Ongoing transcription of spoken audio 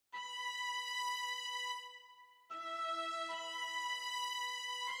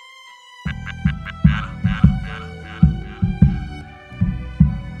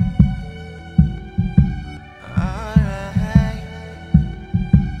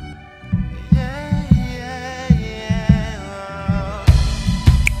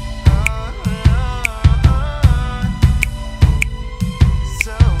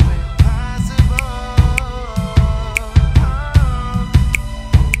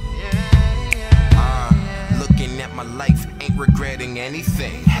life, ain't regretting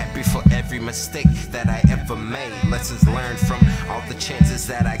anything. Happy for every mistake that I ever made. Lessons learned from all the chances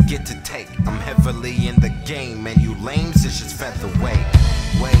that I get to take. I'm heavily in the game, and you lames is just featherweight.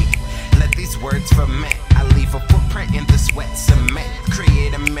 Wait, let these words ferment. I leave a footprint in this wet cement.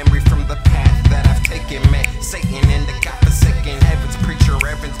 Create a memory from the path that I've taken. Met Satan in the godforsaken heavens, preacher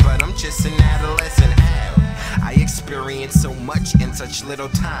reverence, but I'm just an adolescent. I experienced so much in such little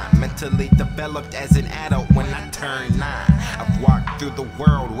time. Mentally developed as an adult when I turned 9. I've walked through the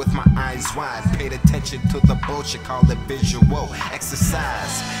world with my eyes wide. Paid attention to the bullshit, call it visual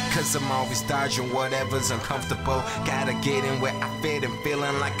exercise. Cause I'm always dodging whatever's uncomfortable. Gotta get in where I fit and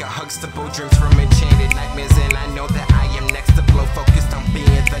feeling like a Huxtable. Dreams from enchanted nightmares, and I know that I am next to blow. Focused on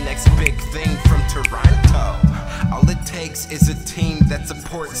being the next big thing from Toronto. All it takes is a team that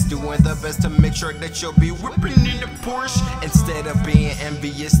supports, doing the best to make sure that you'll be whipping in the Porsche. Instead of being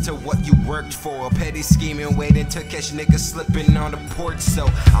envious to what you worked for, petty scheming, waiting to catch niggas slipping on the porch. So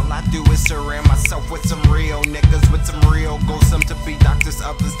all I do is surround myself with some real niggas with some real goals. Some to be doctors,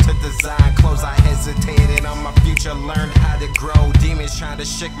 others to design clothes. I hesitated on my future, learned how to grow. Demons trying to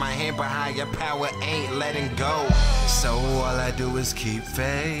shake my hand, but higher power ain't letting go. So all I do is keep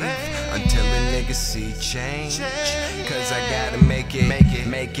faith until a nigga see change. Cause I gotta make it.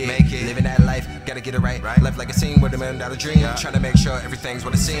 Living that life, gotta get it right. Life like a scene with $1 million dream. Trying to make sure everything's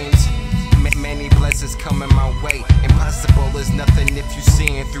what it seems. Many blessings coming my way. Impossible is nothing if you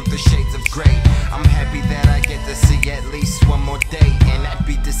seeing through the shades of gray. I'm happy that I get to see at least one more day, and I'd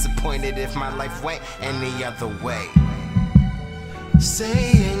be disappointed if my life went any other way.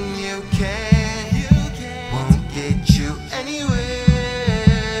 Saying you can won't get you anywhere.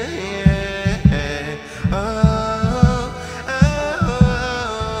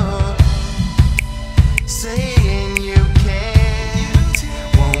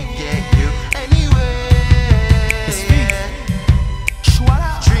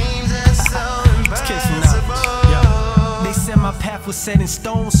 Was set in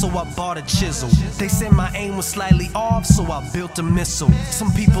stone, so I bought a chisel. They said my aim was slightly off, so I built a missile.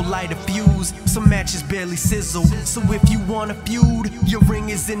 Some people light a fuse, some matches barely sizzle. So if you want a feud, your ring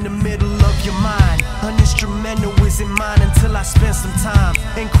is in the middle of your mind. An instrumental isn't mine until I spend some time.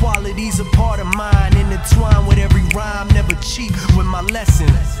 And quality's a part of mine, intertwined with every rhyme. Never cheap with my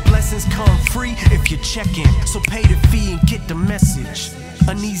lessons. Blessings come free if you're checking, so pay the fee and get the message.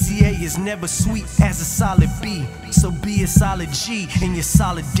 An easy A is never sweet as a solid B. So be a solid G in your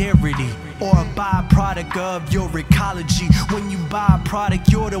solidarity, or a byproduct of your ecology. When you buy a product,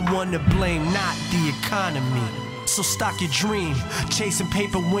 you're the one to blame, not the economy. So stock your dream. Chasing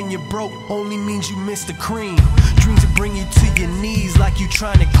paper when you're broke only means you miss the cream. Dreams will bring you to your knees like you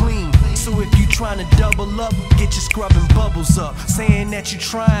trying to clean. So if you trying to double up, get your scrubbing bubbles up. Saying that you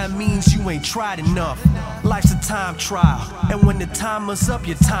trying means you ain't tried enough. Life's a time trial, and when the timer's up,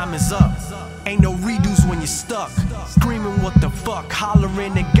 your time is up. Ain't no redos when you're stuck. Screaming what the fuck,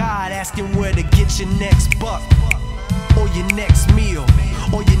 hollering at God, asking where to get your next buck, or your next meal,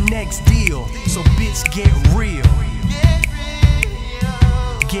 or your next deal. So bitch, get real.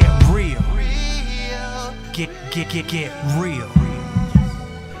 Get real. Get real.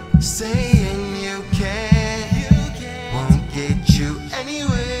 Saying you can won't get you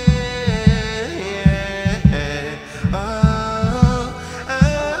anywhere.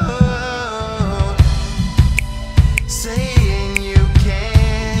 Saying you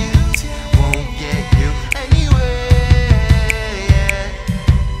can't won't get you anywhere.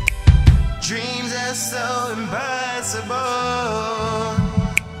 Dreams are so impossible.